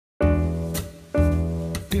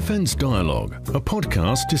Defence Dialogue, a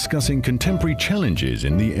podcast discussing contemporary challenges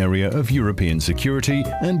in the area of European security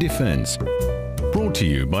and defence. Brought to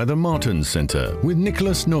you by the Martens Centre with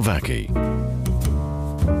Nicholas Novacki.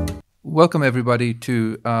 Welcome everybody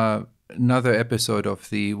to another episode of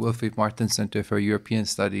the Wilfried Martens Centre for European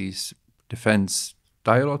Studies Defence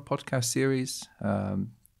Dialogue podcast series.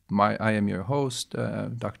 I am your host,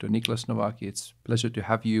 Dr. Nicholas Novacki. It's a pleasure to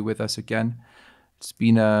have you with us again. It's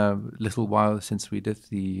been a little while since we did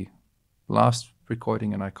the last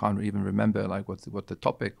recording, and I can't even remember what the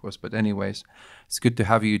topic was. But anyways, it's good to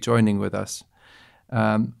have you joining with us.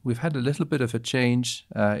 We've had a little bit of a change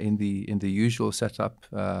in the usual setup.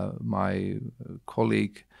 My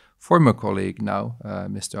colleague, former colleague now,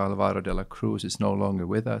 Mr. Alvaro de la Cruz, is no longer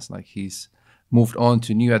with us. He's moved on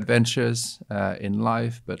to new adventures in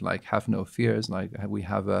life, but have no fears. We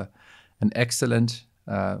have an excellent.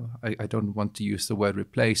 I don't want to use the word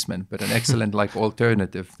replacement, but an excellent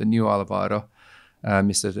alternative, the new Alvaro,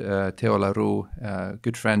 Mr. Theo Larue,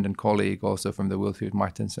 good friend and colleague also from the Wilfried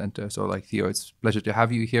Martens Centre. So Theo, it's a pleasure to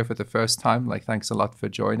have you here for the first time. Thanks a lot for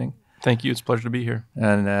joining. Thank you. It's a pleasure to be here.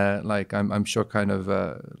 And I'm sure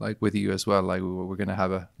with you as well, we're going to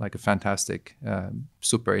have a fantastic,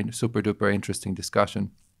 super duper interesting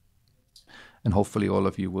discussion, and hopefully all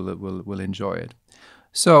of you will enjoy it.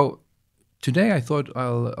 So today I thought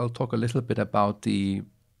I'll talk a little bit about the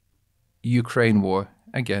Ukraine war,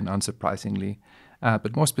 again, unsurprisingly,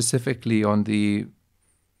 but more specifically on the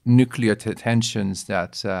nuclear tensions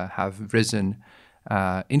that have risen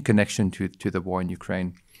in connection to the war in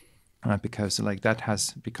Ukraine, because that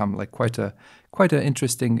has become quite an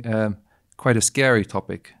interesting, quite a scary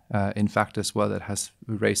topic, in fact, as well, that has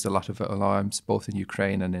raised a lot of alarms both in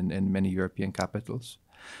Ukraine and in many European capitals.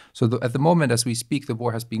 So at the moment, as we speak, the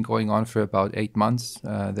war has been going on for about 8 months.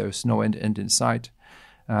 There's no end in sight.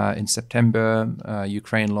 In September,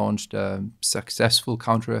 Ukraine launched a successful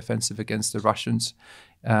counteroffensive against the Russians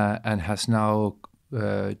and has now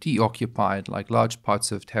deoccupied large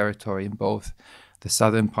parts of territory in both the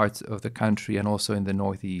southern parts of the country and also in the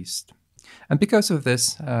northeast. And because of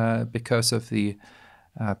this, because of the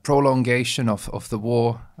prolongation of the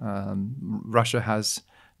war, Russia has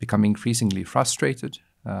become increasingly frustrated.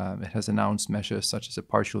 It has announced measures such as a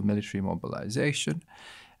partial military mobilization,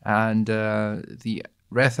 and the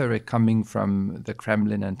rhetoric coming from the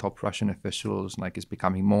Kremlin and top Russian officials is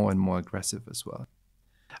becoming more and more aggressive as well.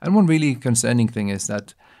 And one really concerning thing is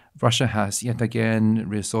that Russia has yet again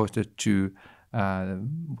resorted to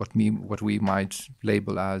what we might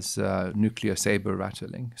label as nuclear saber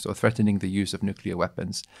rattling, so threatening the use of nuclear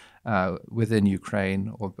weapons within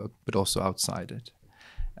Ukraine, but also outside it.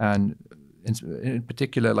 And in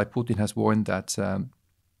particular, Putin has warned that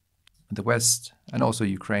the West and also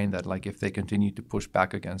Ukraine, that if they continue to push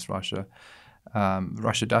back against Russia,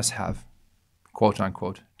 Russia does have, quote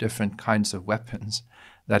unquote, different kinds of weapons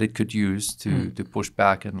that it could use to push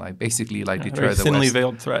back and basically deter the thinly West.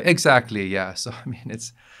 veiled threat. Exactly, yeah. So I mean,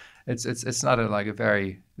 it's not a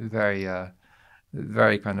very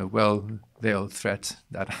very kind of well veiled threat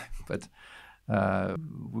but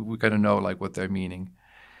we're gonna know what they're meaning.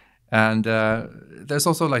 And there's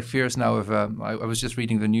also fears now of I was just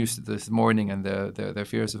reading the news this morning, and there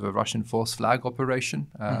fears of a Russian false flag operation,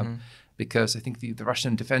 because I think the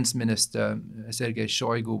Russian defense minister Sergei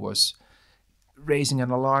Shoigu was raising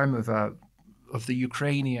an alarm of the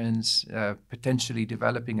Ukrainians potentially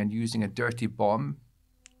developing and using a dirty bomb,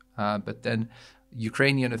 but then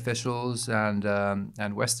Ukrainian officials and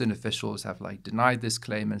Western officials have denied this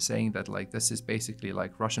claim and saying that this is basically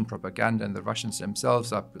Russian propaganda, and the Russians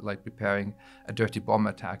themselves are preparing a dirty bomb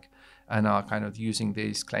attack and are kind of using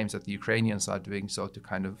these claims that the Ukrainians are doing so to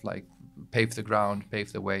kind of pave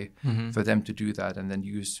the way for them to do that, and then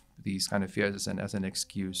use these kind of fears as an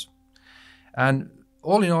excuse. And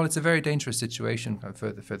all in all, it's a very dangerous situation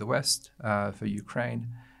for the West, for Ukraine,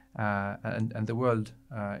 and the world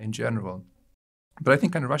in general. But I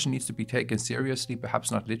think Russia needs to be taken seriously,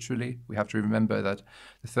 perhaps not literally. We have to remember that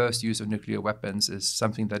the first use of nuclear weapons is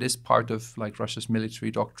something that is part of Russia's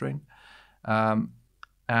military doctrine.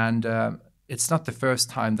 And it's not the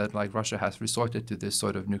first time that Russia has resorted to this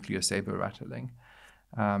sort of nuclear saber rattling.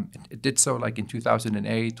 It did so in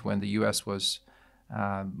 2008 when the US was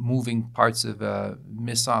moving parts of a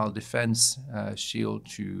missile defense shield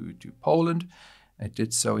to Poland. It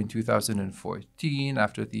did so in 2014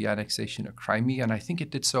 after the annexation of Crimea, and I think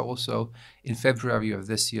it did so also in February of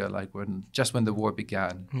this year, when the war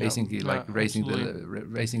began. Basically,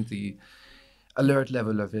 raising the alert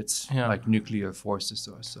level of its Yeah. like nuclear forces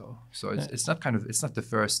or so. So it's not it's not the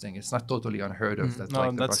first thing. It's not totally unheard of that. No,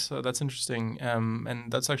 Like that's interesting, and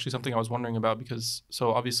that's actually something I was wondering about, because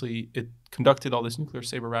so obviously it conducted all this nuclear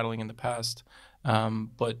saber rattling in the past,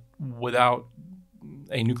 but without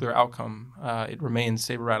a nuclear outcome, it remained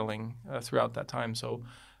saber rattling throughout that time. So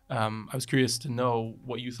I was curious to know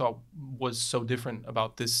what you thought was so different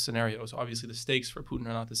about this scenario. So obviously the stakes for Putin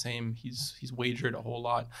are not the same. He's wagered a whole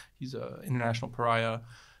lot. He's an international pariah.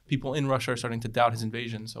 People in Russia are starting to doubt his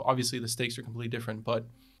invasion. So obviously the stakes are completely different. But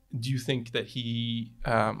do you think that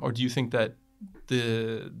or do you think that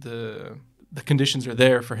the conditions are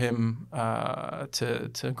there for him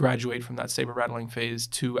to graduate from that saber rattling phase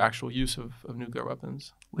to actual use of nuclear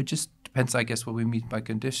weapons? It just depends, I guess, what we mean by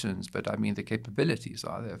conditions. But I mean, the capabilities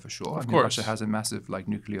are there for sure. Of course. Russia has a massive like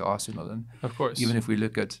nuclear arsenal, and of course, even if we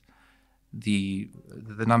look at the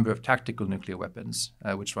number of tactical nuclear weapons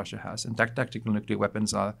which Russia has, and tactical nuclear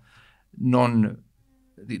weapons are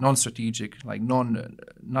non-strategic, like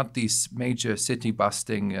not these major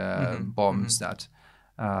city-busting bombs that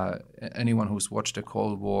anyone who's watched a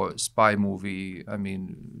Cold War spy movie, I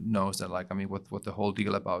mean, knows that, like, I mean, what the whole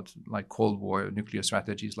deal about like Cold War nuclear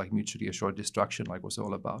strategies, like mutually assured destruction, like was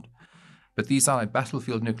all about. But these are like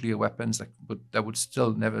battlefield nuclear weapons that would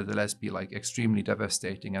still nevertheless be like extremely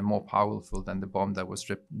devastating and more powerful than the bomb that was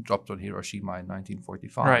dropped on Hiroshima in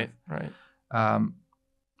 1945. Right.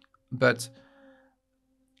 But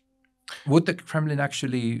would the Kremlin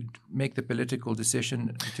actually make the political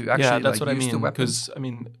decision to actually that's like, what use I mean, the weapons? because I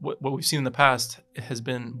mean, what we've seen in the past has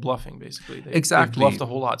been bluffing, basically. They've bluffed a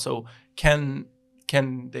whole lot. So can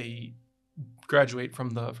they graduate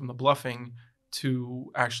from the bluffing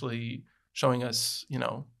to actually showing us,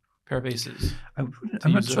 pair of aces? I'm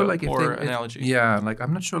not sure, like, analogy.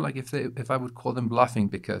 I'm not sure, like, if I would call them bluffing,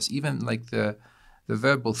 because even like the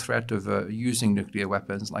verbal threat of using nuclear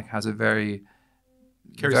weapons like has a very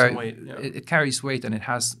some weight. Yeah. It carries weight, and it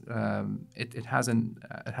has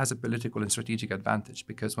a political and strategic advantage,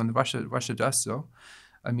 because when Russia does so,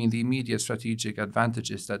 I mean, the immediate strategic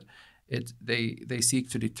advantage is that they seek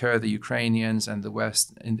to deter the Ukrainians and the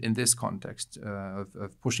West in this context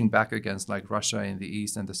of pushing back against like Russia in the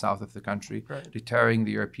east and the south of the country, right. Deterring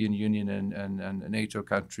the European Union and NATO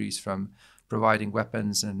countries from providing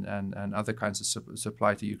weapons and other kinds of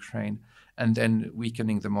supply to Ukraine, and then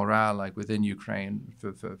weakening the morale like within Ukraine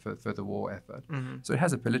for the war effort. Mm-hmm. So it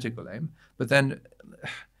has a political aim, but then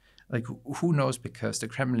like who knows, because the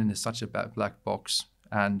Kremlin is such a black box,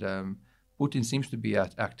 and Putin seems to be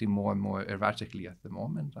acting more and more erratically at the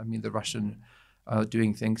moment. I mean, the Russian are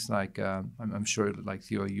doing things like, I'm sure, like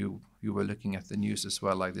Theo, you were looking at the news as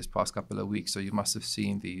well, like this past couple of weeks. So you must have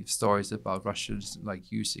seen the stories about Russians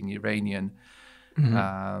like using Iranian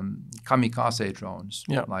kamikaze drones,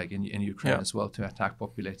 like in Ukraine as well, to attack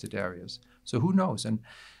populated areas. So who knows? And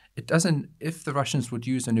it doesn't. If the Russians would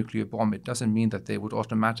use a nuclear bomb, it doesn't mean that they would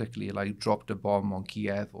automatically like drop the bomb on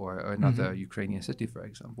Kiev or another Ukrainian city, for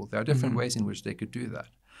example. There are different ways in which they could do that.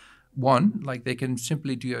 One, like they can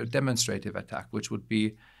simply do a demonstrative attack, which would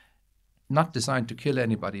be not designed to kill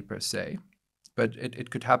anybody per se, but it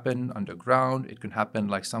could happen underground. It could happen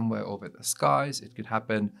like somewhere over the skies. It could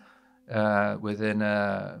happen within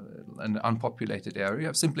an unpopulated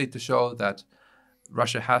area, simply to show that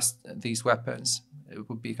Russia has these weapons. It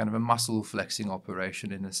would be kind of a muscle flexing operation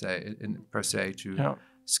per se to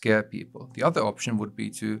scare people. The other option would be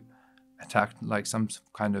to attack like some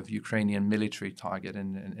kind of Ukrainian military target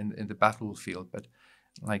in the battlefield. But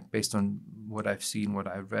like based on what I've seen, what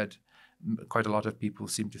I've read, quite a lot of people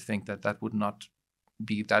seem to think that would not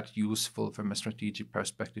be that useful from a strategic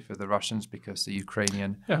perspective for the Russians, because the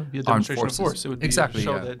Ukrainian be a demonstration of force. It would be exactly, to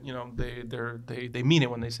show that they mean it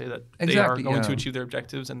when they say that they are going to achieve their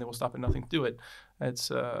objectives and they will stop at nothing to do it. It's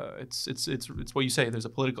what you say. There's a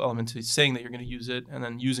political element to saying that you're going to use it, and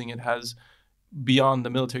then using it has, beyond the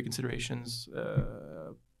military considerations,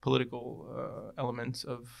 political elements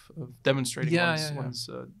of demonstrating one's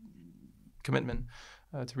commitment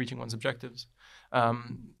to reaching one's objectives.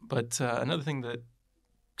 But another thing that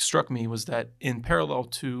struck me was that in parallel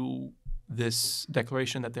to this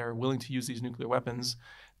declaration that they're willing to use these nuclear weapons,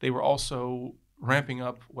 they were also ramping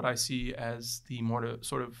up what I see as the more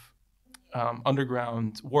sort of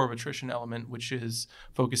underground war of attrition element, which is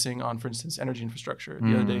focusing on, for instance, energy infrastructure.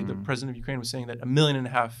 The other day, the president of Ukraine was saying that 1.5 million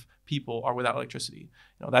people are without electricity.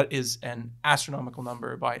 That is an astronomical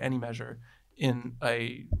number by any measure in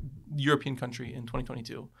a European country in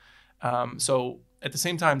 2022. So at the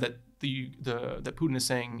same time that that Putin is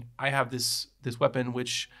saying, I have this weapon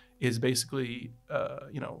which is basically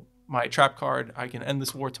my trap card, I can end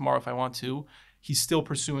this war tomorrow if I want to, he's still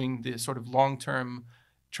pursuing the sort of long-term,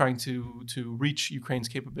 trying to reach Ukraine's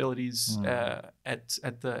capabilities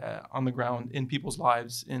on the ground in people's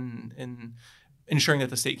lives, in ensuring that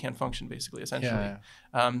the state can't function, basically, essentially.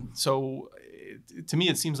 So to me,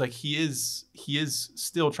 it seems like he is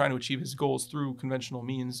still trying to achieve his goals through conventional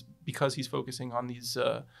means, because he's focusing on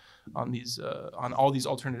all these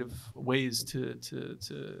alternative ways to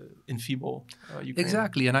enfeeble Ukraine.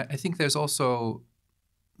 Exactly, and I think there's also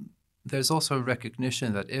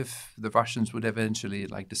recognition that if the Russians would eventually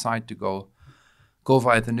decide to go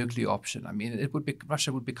via the nuclear option, I mean,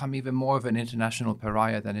 Russia would become even more of an international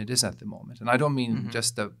pariah than it is at the moment. And I don't mean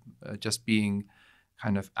just being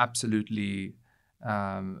kind of absolutely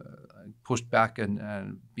pushed back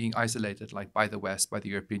and being isolated by the West, by the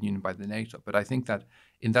European Union, by the NATO. But I think that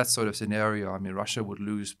in that sort of scenario, I mean, Russia would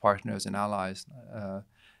lose partners and allies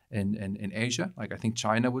in Asia. I think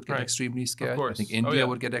China would get extremely scared. I think India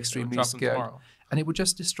would get extremely scared. And it would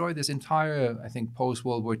just destroy this entire, I think,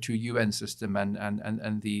 post-World War II UN system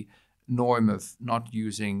and the norm of not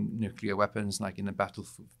using nuclear weapons in a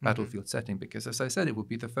battlefield setting. Because, as I said, it would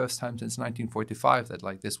be the first time since 1945 that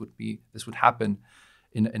this would happen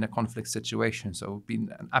in a conflict situation. So it would be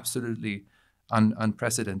an absolutely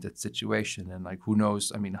unprecedented situation, and who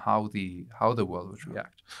knows, I mean, how the world would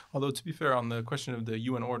react. Although, to be fair, on the question of the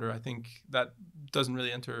UN order, I think that doesn't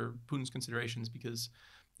really enter Putin's considerations, because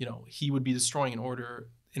he would be destroying an order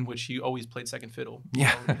in which he always played second fiddle.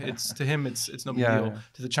 It's to him, it's no big deal. Yeah.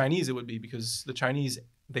 To the Chinese, it would be, because the Chinese,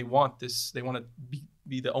 they want this, they want to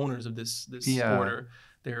be the owners of this order.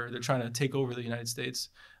 They're trying to take over the United States.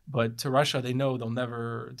 But to Russia, they know they'll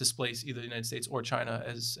never displace either the United States or China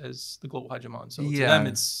as the global hegemon. So to them,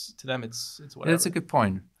 it's whatever. That's a good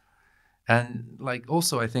point. And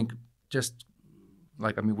also, I think just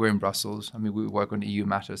I mean, we're in Brussels. I mean, we work on EU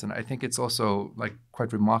matters, and I think it's also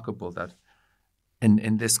quite remarkable that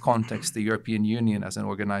in this context, the European Union as an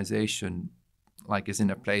organization is in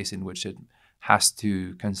a place in which it has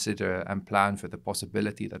to consider and plan for the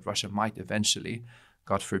possibility that Russia might eventually,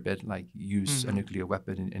 God forbid, use a nuclear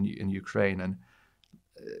weapon in Ukraine. And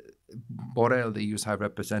Borrell, the EU's High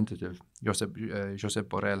Representative, Josep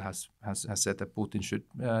Borrell, has said that Putin should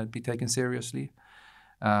be taken seriously.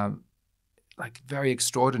 Very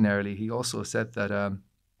extraordinarily, he also said that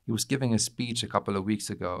he was giving a speech a couple of weeks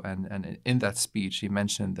ago, and in that speech he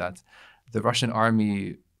mentioned that the Russian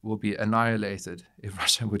army will be annihilated if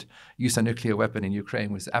Russia would use a nuclear weapon in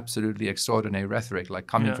Ukraine, was absolutely extraordinary rhetoric,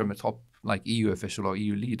 coming from a top EU official or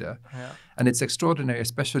EU leader. Yeah. And it's extraordinary,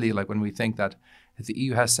 especially when we think that the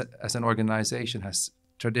EU has, as an organization, has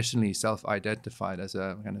traditionally self-identified as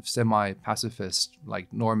a kind of semi-pacifist,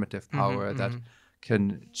 normative power that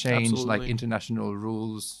can change international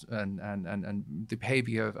rules and the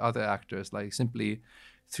behavior of other actors, simply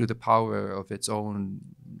through the power of its own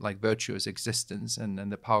virtuous existence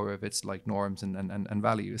and the power of its norms and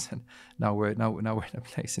values. And now we're in a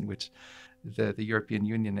place in which the European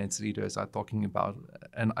Union and its leaders are talking about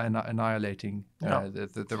annihilating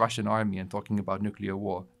the Russian army and talking about nuclear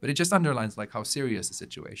war. But it just underlines how serious the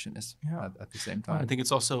situation is at the same time. I think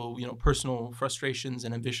it's also personal frustrations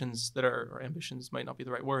and ambitions or ambitions might not be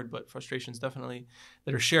the right word, but frustrations definitely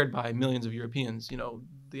that are shared by millions of Europeans.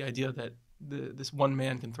 The idea that this one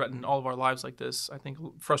man can threaten all of our lives like this, I think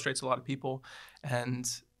frustrates a lot of people. And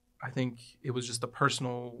I think it was just a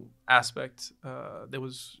personal aspect that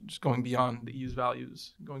was just going beyond the EU's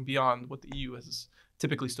values, going beyond what the EU has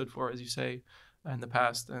typically stood for, as you say, in the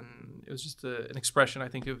past. And it was just an expression, I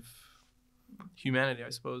think, of humanity, I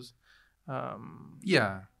suppose.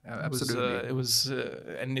 Absolutely. It was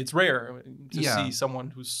and it's rare to see someone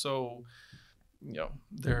who's so,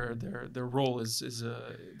 their role is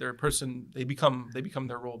their person. They become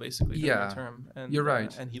their role basically. During the term. And you're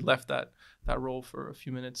right. And he left that role for a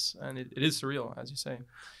few minutes, and it is surreal, as you say.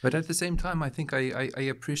 But at the same time, I think I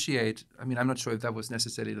appreciate. I mean, I'm not sure if that was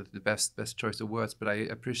necessarily the best choice of words, but I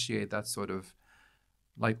appreciate that sort of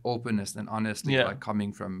openness and honesty,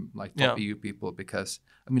 coming from top EU people, because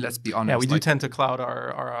I mean, let's be honest. Yeah, we do tend to cloud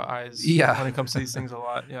our eyes when it comes to these things a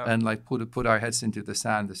lot. Yeah, and put our heads into the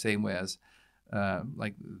sand the same way as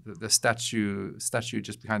the statue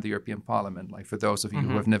just behind the European Parliament. For those of you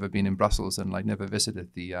who have never been in Brussels and never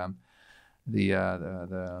visited the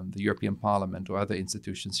European Parliament or other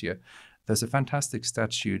institutions here, there's a fantastic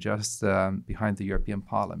statue just behind the European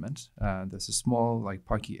Parliament. There's a small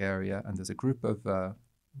parky area, and there's a group of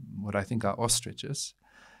what I think are ostriches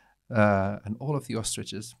and all of the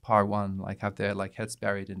ostriches, par one, like have their like heads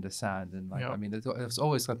buried in the sand, and like I mean, it's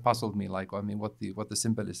always puzzled me, like I mean, what the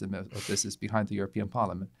symbolism of this is behind the European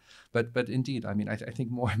Parliament. But indeed, I mean, I think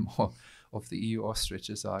more and more of the EU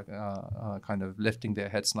ostriches are kind of lifting their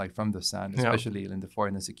heads like from the sand, especially in the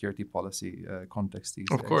foreign and security policy context these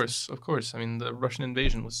days. Of course. I mean, the Russian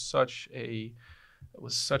invasion was such a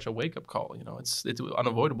wake-up call. You know, it's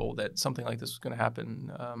unavoidable that something like this was going to happen.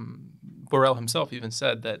 Borrell himself even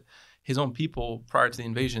said that his own people prior to the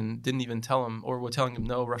invasion didn't even tell him, or were telling him,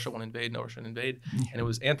 no, Russia won't invade, no, Russia won't invade. Yeah. And it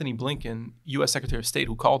was Anthony Blinken, U.S. Secretary of State,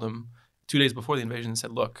 who called him 2 days before the invasion and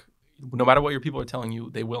said, look, no matter what your people are telling you,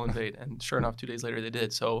 they will invade. And sure enough, 2 days later, they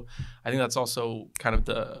did. So I think that's also kind of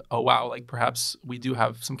like perhaps we do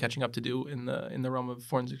have some catching up to do in the realm of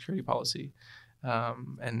foreign security policy.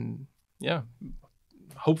 And yeah,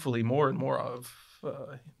 hopefully more and more of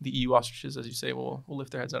the EU ostriches, as you say, will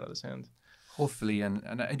lift their heads out of the sand. Hopefully,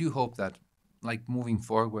 and I do hope that, like moving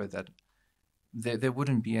forward, that there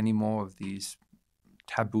wouldn't be any more of these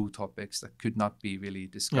taboo topics that could not be really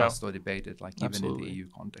discussed or debated, like even in the EU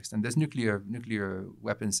context. And this nuclear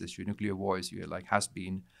weapons issue, nuclear war issue, like has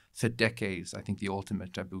been for decades, I think, the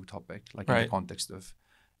ultimate taboo topic, like in the context of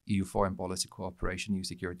EU foreign policy cooperation, EU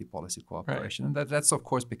security policy cooperation. And that's of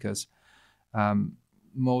course because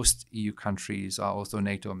most EU countries are also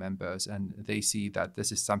NATO members, and they see that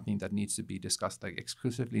this is something that needs to be discussed like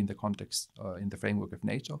exclusively in the context, in the framework of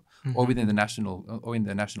NATO, or within the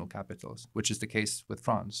national capitals, which is the case with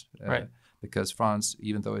France, because France,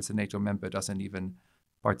 even though it's a NATO member, doesn't even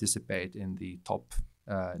participate in the top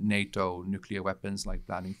NATO nuclear weapons like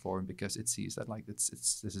planning forum, because it sees that like this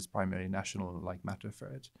is primarily national like matter for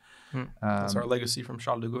it. That's our legacy from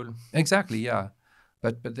Charles de Gaulle. Exactly, yeah.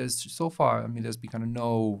 But there's so far, I mean, there's been kind of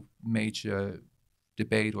no major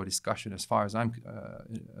debate or discussion as far as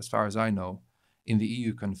I know, in the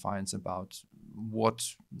EU confines about what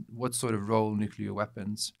sort of role nuclear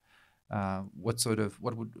weapons, what sort of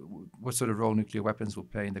role nuclear weapons will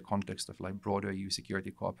play in the context of like broader EU security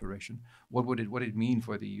cooperation. What would it mean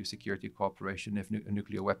for the EU security cooperation if a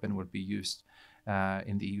nuclear weapon would be used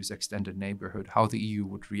in the EU's extended neighborhood? How the EU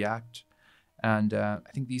would react? And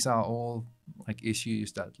I think these are all like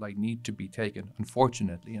issues that like need to be taken,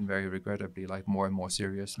 unfortunately and very regrettably, like more and more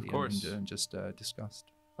seriously and just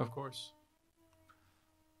discussed. Of course.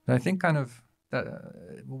 But I think kind of that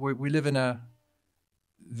we live in a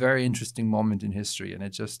very interesting moment in history, and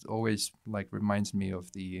it just always like reminds me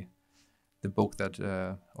of the book that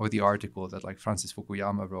or the article that like Francis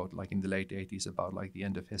Fukuyama wrote like in the late 80s about like the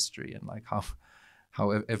end of history, and like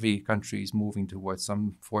how every country is moving towards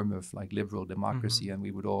some form of like liberal democracy, and we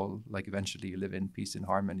would all like eventually live in peace and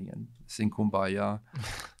harmony and sing Kumbaya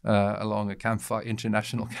along a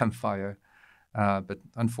international campfire. But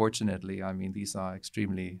unfortunately, I mean, these are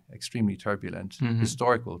extremely turbulent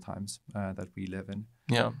historical times that we live in.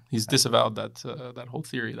 Yeah, he's disavowed that whole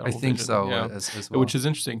theory. I think vision. So, yeah. as well. Which is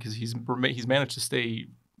interesting because he's managed to stay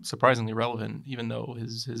surprisingly relevant, even though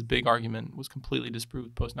his big argument was completely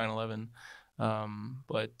disproved post 9/11.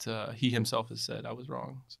 But he himself has said, I was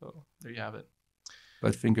wrong. So there you have it.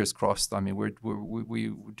 But fingers crossed. I mean,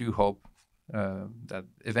 we do hope that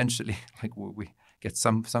eventually, like we get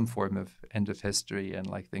some form of end of history, and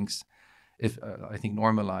like things, if I think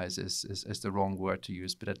normalize is the wrong word to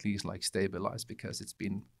use, but at least like stabilize, because it's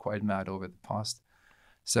been quite mad over the past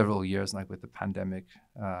several years, like with the pandemic,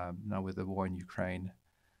 now with the war in Ukraine.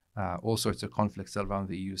 All sorts of conflicts around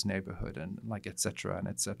the EU's neighborhood, and like et cetera,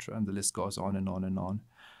 and the list goes on and on and on.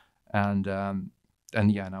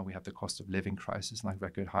 And yeah, now we have the cost of living crisis, like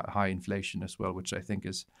record high inflation as well, which I think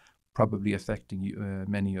is probably affecting you,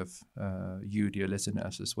 many of you, dear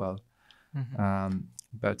listeners, as well.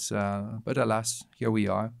 But alas, here we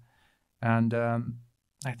are, and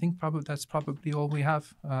I think that's probably all we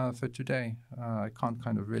have for today. I can't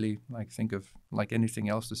kind of really like think of like anything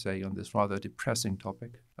else to say on this rather depressing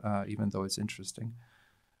topic, even though it's interesting.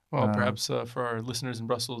 Well, perhaps for our listeners in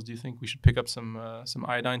Brussels, do you think we should pick up some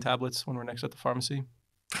iodine tablets when we're next at the pharmacy?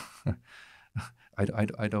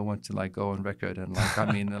 I don't want to like go on record and like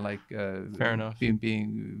I mean like fair enough,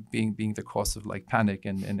 being the cause of like panic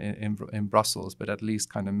in Brussels, but at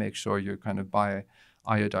least kind of make sure you kind of buy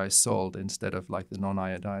iodized salt instead of like the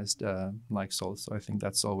non-iodized like salt. So I think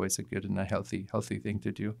that's always a good and a healthy thing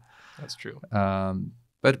to do. That's true.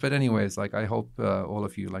 But anyways, like I hope all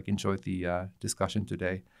of you like enjoyed the discussion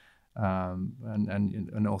today,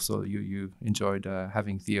 and also you enjoyed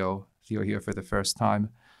having Theo here for the first time.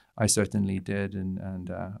 I certainly did, and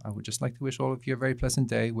I would just like to wish all of you a very pleasant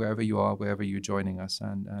day wherever you are, wherever you're joining us,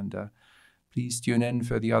 and please tune in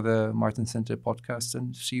for the other Martin Center podcasts,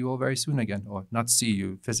 and see you all very soon again. Or not see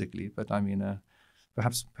you physically, but I mean,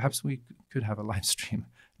 perhaps we could have a live stream.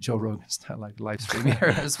 Joe Rogan's like live stream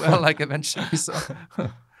here as well, like eventually. So,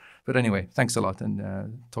 but anyway, thanks a lot,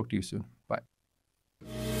 and talk to you soon. Bye.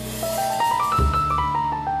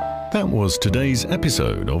 That was today's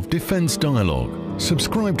episode of Defence Dialogue.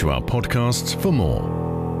 Subscribe to our podcasts for more.